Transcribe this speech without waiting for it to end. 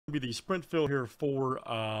Be the sprint fill here for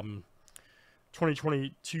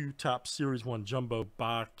 2022 Top Series 1 Jumbo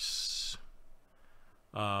Box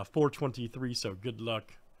 423. So good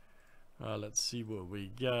luck. Let's see what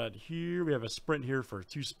we got here. We have a sprint here for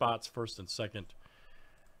 2 spots, first and second.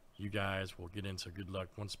 You guys will get in, so good luck.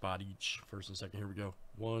 1 spot each, first and second. Here we go.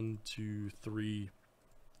 1, 2, 3,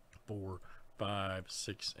 4, 5,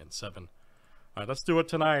 6, and 7. All right, let's do it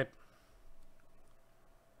tonight.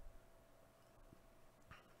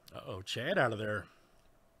 Uh-oh, Chad out of there.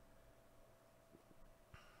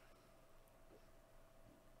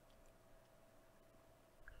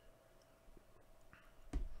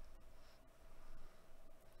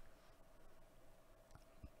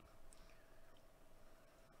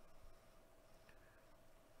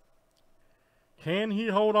 Can he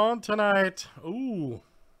hold on tonight? Ooh.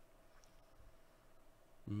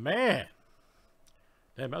 Man.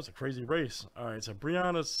 Damn, that was a crazy race. All right, so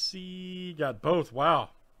Brianna C got both. Wow.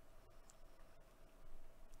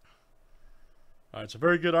 All right, so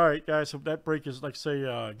very good. All right, guys, so that break is, like I say,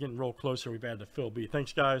 getting real closer. We've added to Phil B.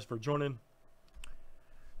 Thanks, guys, for joining.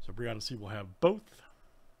 So Brianna C will have both.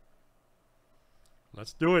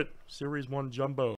 Let's do it. Series 1 Jumbo.